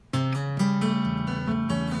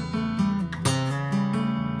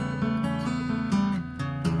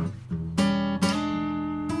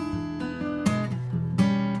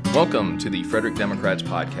Welcome to the Frederick Democrats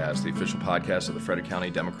Podcast, the official podcast of the Frederick County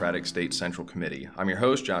Democratic State Central Committee. I'm your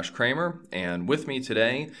host, Josh Kramer, and with me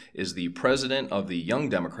today is the president of the Young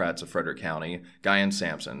Democrats of Frederick County, Guyon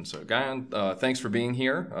Sampson. So, Guyon, thanks for being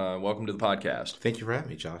here. Welcome to the podcast. Thank you for having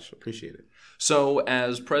me, Josh. Appreciate it. So,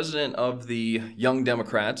 as president of the Young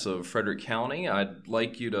Democrats of Frederick County, I'd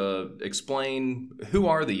like you to explain who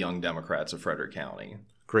are the Young Democrats of Frederick County?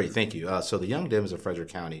 Great, thank you. So the Young Dems of Frederick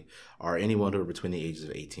County are anyone who are between the ages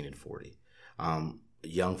of 18 and 40.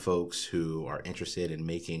 Young folks who are interested in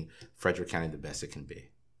making Frederick County the best it can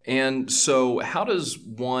be. And so how does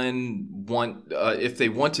one want, if they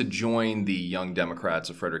want to join the Young Democrats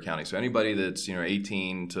of Frederick County, so anybody that's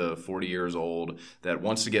 18 to 40 years old that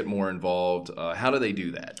wants to get more involved, how do they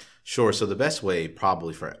do that? Sure. So the best way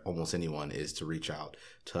probably for almost anyone is to reach out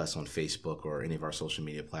to us on Facebook or any of our social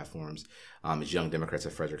media platforms. It's Young Democrats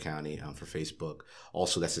of Frederick County for Facebook.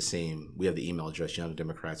 Also, that's the same. We have the email address,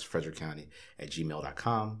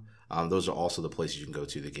 youngdemocratsfrederickcounty@gmail.com. Those are also the places you can go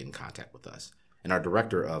to get in contact with us. And our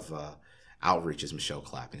director of outreach is Michelle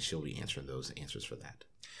Clapp, and she'll be answering those answers for that.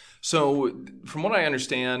 So from what I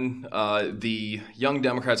understand, the Young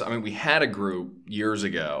Democrats, we had a group years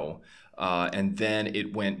ago, and then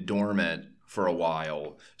it went dormant for a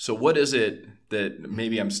while. So what is it that,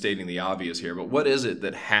 maybe I'm stating the obvious here, but what is it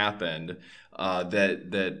that happened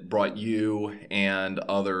that brought you and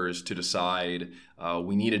others to decide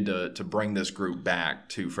we needed to bring this group back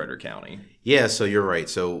to Frederick County? Yeah, so you're right.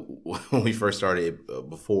 So when we first started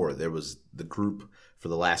before, there was the group for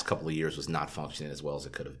the last couple of years was not functioning as well as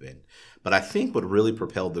it could have been. But I think what really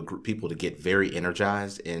propelled the group people to get very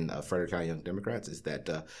energized in Frederick County Young Democrats is that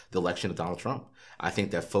the election of Donald Trump. I think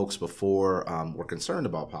that folks before were concerned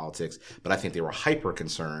about politics, but I think they were hyper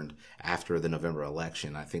concerned after the November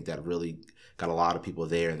election. I think that really got a lot of people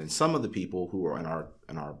there. And then some of the people who are on our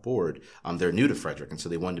board, they're new to Frederick, and so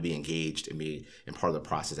they wanted to be engaged and be in part of the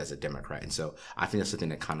process as a Democrat. And so I think that's something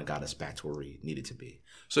that kind of got us back to where we needed to be.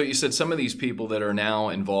 So you said some of these people that are now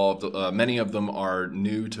involved, many of them are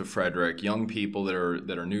new to Frederick, young people that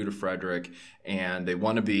are new to Frederick, and they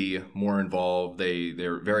want to be more involved.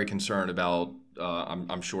 They're very concerned about,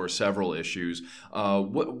 I'm sure, several issues.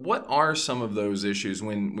 What are some of those issues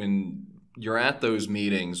when you're at those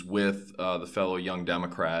meetings with the fellow Young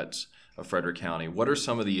Democrats of Frederick County? What are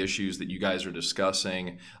some of the issues that you guys are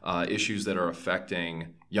discussing, issues that are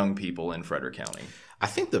affecting young people in Frederick County? I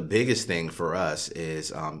think the biggest thing for us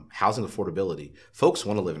is housing affordability. Folks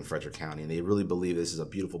want to live in Frederick County, and they really believe this is a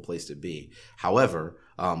beautiful place to be. However,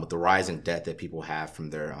 with the rising debt that people have from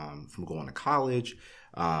their from going to college,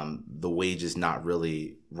 the wages not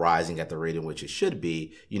really rising at the rate in which it should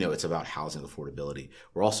be, it's about housing affordability.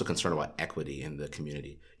 We're also concerned about equity in the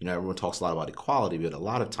community. Everyone talks a lot about equality, but a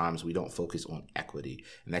lot of times we don't focus on equity.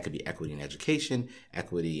 And that could be equity in education,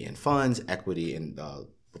 equity in funds, equity in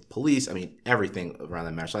police, everything around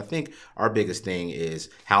that matter. So I think our biggest thing is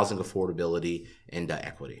housing affordability and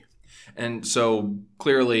equity. And so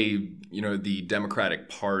clearly, the Democratic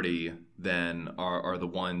Party then are the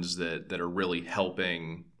ones that are really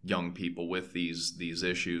helping young people with these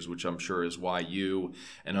issues, which I'm sure is why you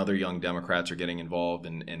and other young Democrats are getting involved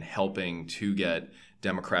in helping to get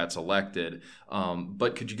Democrats elected.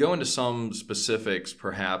 But could you go into some specifics,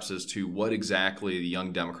 perhaps, as to what exactly the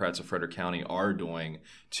Young Democrats of Frederick County are doing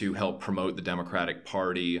to help promote the Democratic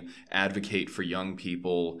Party, advocate for young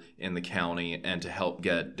people in the county, and to help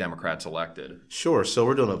get Democrats elected? Sure. So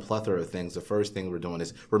we're doing a plethora of things. The first thing we're doing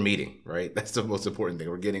is we're meeting, right? That's the most important thing.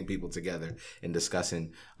 We're getting people together and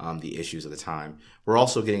discussing the issues of the time. We're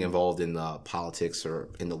also getting involved in politics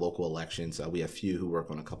or in the local elections. We have a few who work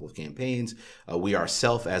on a couple of campaigns. We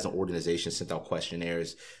ourselves, as an organization, sent out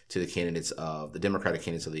questionnaires to the candidates of the Democratic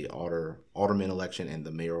candidates of the alderman election and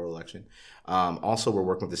the mayoral election. Also, we're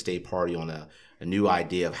working with the state party on a new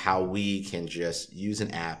idea of how we can just use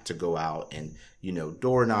an app to go out and,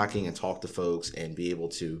 door knocking and talk to folks and be able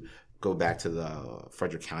to go back to the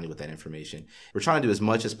Frederick County with that information. We're trying to do as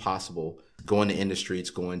much as possible, going to the streets,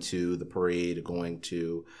 going to the parade, going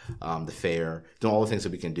to the fair, doing all the things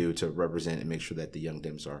that we can do to represent and make sure that the young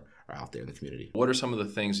Dems are out there in the community. What are some of the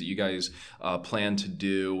things that you guys plan to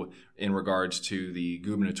do in regards to the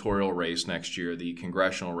gubernatorial race next year, the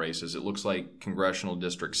congressional races? It looks like Congressional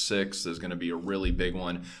District 6 is going to be a really big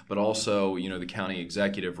one, but also, the county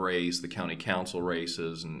executive race, the county council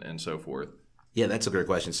races, and so forth. Yeah, that's a great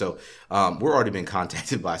question. So we're already being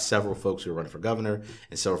contacted by several folks who are running for governor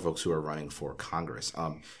and several folks who are running for Congress.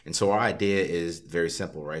 And so our idea is very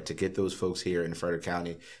simple, right? To get those folks here in Frederick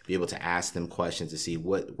County, be able to ask them questions to see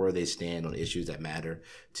where they stand on issues that matter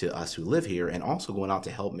to us who live here, and also going out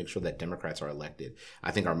to help make sure that Democrats are elected.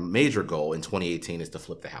 I think our major goal in 2018 is to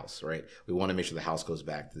flip the House, right? We want to make sure the House goes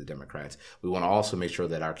back to the Democrats. We want to also make sure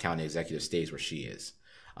that our county executive stays where she is.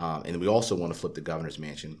 And we also want to flip the governor's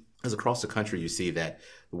mansion. As across the country, you see that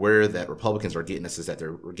where that Republicans are getting us is that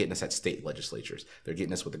they're getting us at state legislatures. They're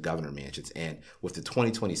getting us with the governor mansions. And with the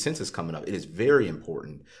 2020 census coming up, it is very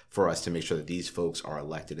important for us to make sure that these folks are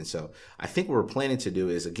elected. And so I think what we're planning to do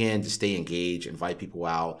is, again, to stay engaged, invite people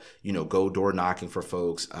out, go door knocking for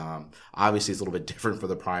folks. Obviously, it's a little bit different for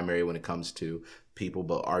the primary when it comes to people,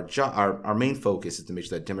 but our main focus is to make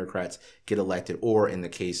sure that Democrats get elected, or in the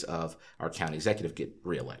case of our county executive, get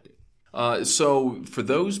reelected. So for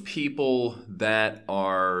those people that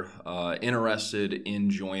are interested in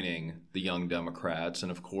joining the Young Democrats,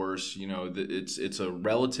 and of course, it's a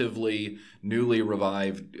relatively newly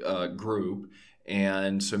revived group,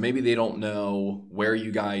 and so maybe they don't know where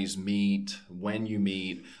you guys meet, when you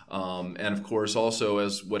meet, and of course also,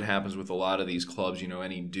 as what happens with a lot of these clubs,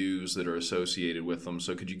 any dues that are associated with them.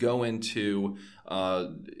 So could you go into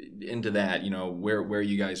that, where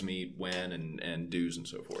you guys meet, when, and dues and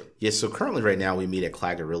so forth? Yes, so currently right now we meet at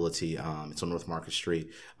Claggett Realty. It's on North Market Street.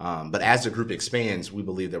 But as the group expands, we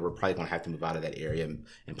believe that we're probably going to have to move out of that area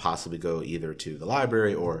and possibly go either to the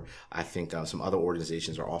library, or I think some other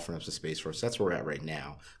organizations are offering up some space for us. That's where we're at right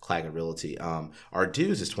now, Claggett Realty. Our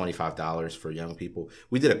dues is $25 for young people.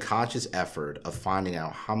 We did a conscious effort of finding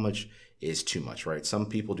out how much is too much, right? Some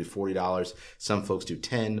people do $40, some folks do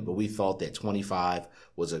 $10, but we thought that $25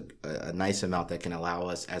 was a nice amount that can allow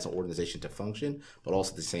us as an organization to function, but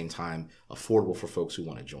also at the same time affordable for folks who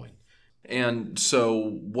want to join. And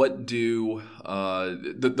so what do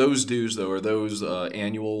those dues, though, are those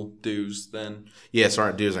annual dues then? Yes,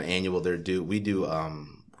 our dues are annual. They're due. We do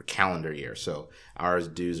calendar year. So our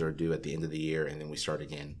dues are due at the end of the year, and then we start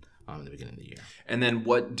again in the beginning of the year. And then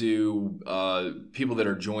what do people that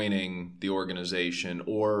are joining the organization,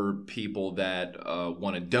 or people that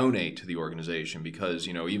want to donate to the organization, because,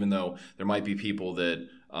 even though there might be people that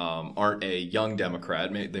aren't a Young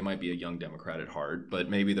Democrat, they might be a Young Democrat at heart, but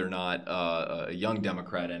maybe they're not a Young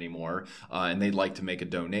Democrat anymore, and they'd like to make a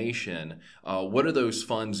donation, what do those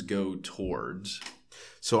funds go towards?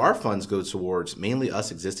 So our funds go towards mainly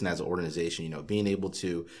us existing as an organization, being able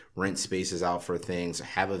to rent spaces out for things,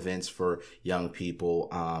 have events for young people,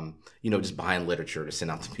 just buying literature to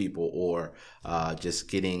send out to people, or just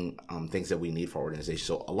getting things that we need for our organization.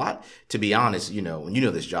 So a lot, to be honest, and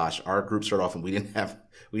this, Josh, our group started off and we didn't have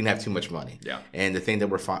too much money. Yeah. And the thing that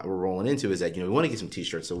we're rolling into is that, we want to get some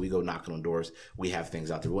t-shirts. So we go knocking on doors. We have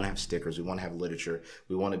things out there. We want to have stickers. We want to have literature.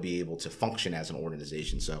 We want to be able to function as an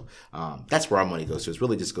organization. So that's where our money goes to. It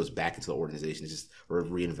really just goes back into the organization. It's just, we're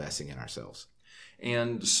reinvesting in ourselves.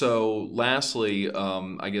 And so lastly,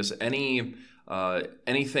 I guess anything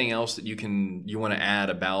else that you want to add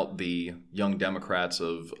about the Young Democrats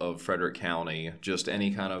of Frederick County? Just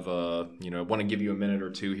any kind of want to give you a minute or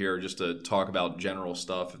two here just to talk about general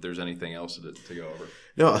stuff, if there's anything else to go over.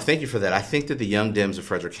 No, thank you for that. I think that the Young Dems of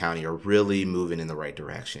Frederick County are really moving in the right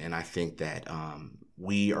direction, and I think that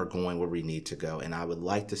we are going where we need to go. And I would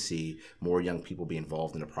like to see more young people be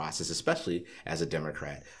involved in the process, especially as a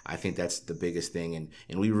Democrat. I think that's the biggest thing.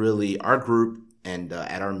 And we really, our group and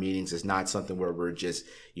at our meetings is not something where we're just,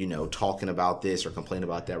 talking about this or complaining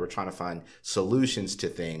about that. We're trying to find solutions to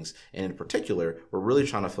things. And in particular, we're really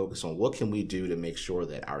trying to focus on what can we do to make sure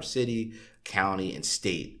that our city, county, and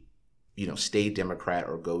state stay Democrat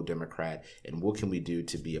or go Democrat, and what can we do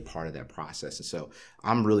to be a part of that process? And so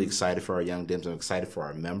I'm really excited for our Young Dems. I'm excited for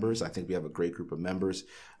our members. I think we have a great group of members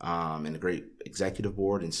and a great executive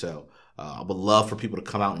board. And so I would love for people to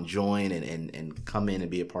come out and join and come in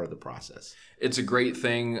and be a part of the process. It's a great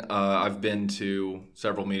thing. I've been to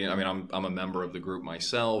several meetings. I mean, I'm a member of the group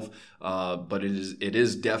myself, but it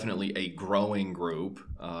is definitely a growing group.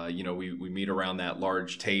 We meet around that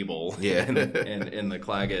large table in the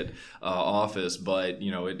Claggett office, but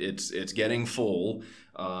it's getting full.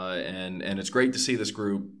 And it's great to see this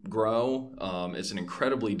group grow. It's an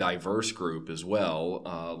incredibly diverse group as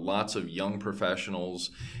well. Lots of young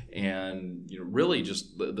professionals, and really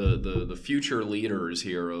just the future leaders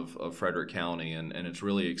here of Frederick County, and it's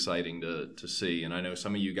really exciting to see. And I know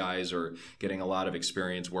some of you guys are getting a lot of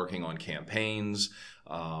experience working on campaigns.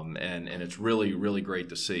 And it's really, really great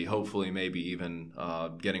to see. Hopefully, maybe even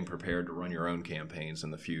getting prepared to run your own campaigns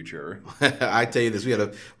in the future. I tell you this, we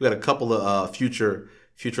had a couple of future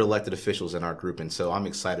future elected officials in our group, and so I'm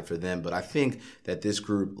excited for them. But I think that this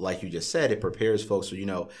group, like you just said, it prepares folks.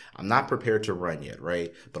 So, I'm not prepared to run yet,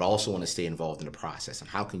 right? But I also want to stay involved in the process. And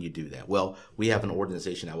how can you do that? Well, we have an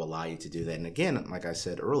organization that will allow you to do that. And again, like I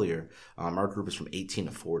said earlier, our group is from 18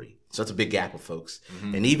 to 40. So that's a big gap of folks.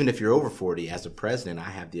 Mm-hmm. And even if you're over 40, as a president, I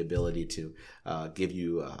have the ability to give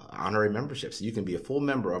you honorary membership. So you can be a full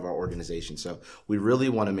member of our organization. So we really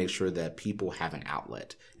want to make sure that people have an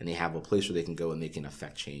outlet and they have a place where they can go and they can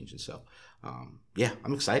affect change. And so,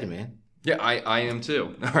 I'm excited, man. Yeah, I am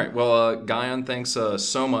too. All right. Well, Guyon, thanks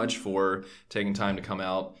so much for taking time to come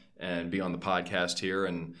out and be on the podcast here.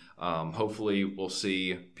 And hopefully we'll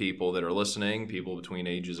see people that are listening, people between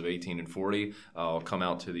ages of 18 and 40, come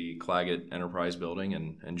out to the Claggett Enterprise Building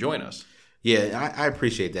and join us. Yeah, I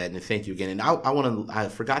appreciate that, and thank you again. And I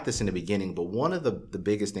forgot this in the beginning, but one of the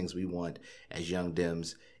biggest things we want as Young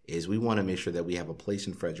Dems is we want to make sure that we have a place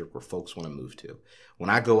in Frederick where folks want to move to. When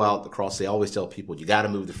I go out across, they always tell people, you got to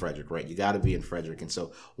move to Frederick, right? You got to be in Frederick. And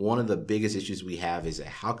so one of the biggest issues we have is that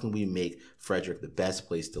how can we make Frederick the best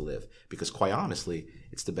place to live? Because quite honestly,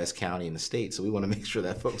 it's the best county in the state. So we want to make sure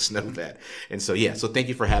that folks know that. And so, so thank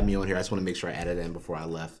you for having me on here. I just want to make sure I added that in before I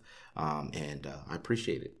left. And I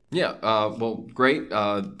appreciate it. Yeah, well, great.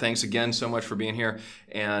 Thanks again so much for being here.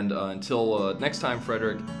 And until next time,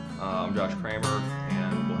 Frederick, I'm Josh Kramer,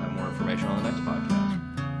 and we'll have more information on the next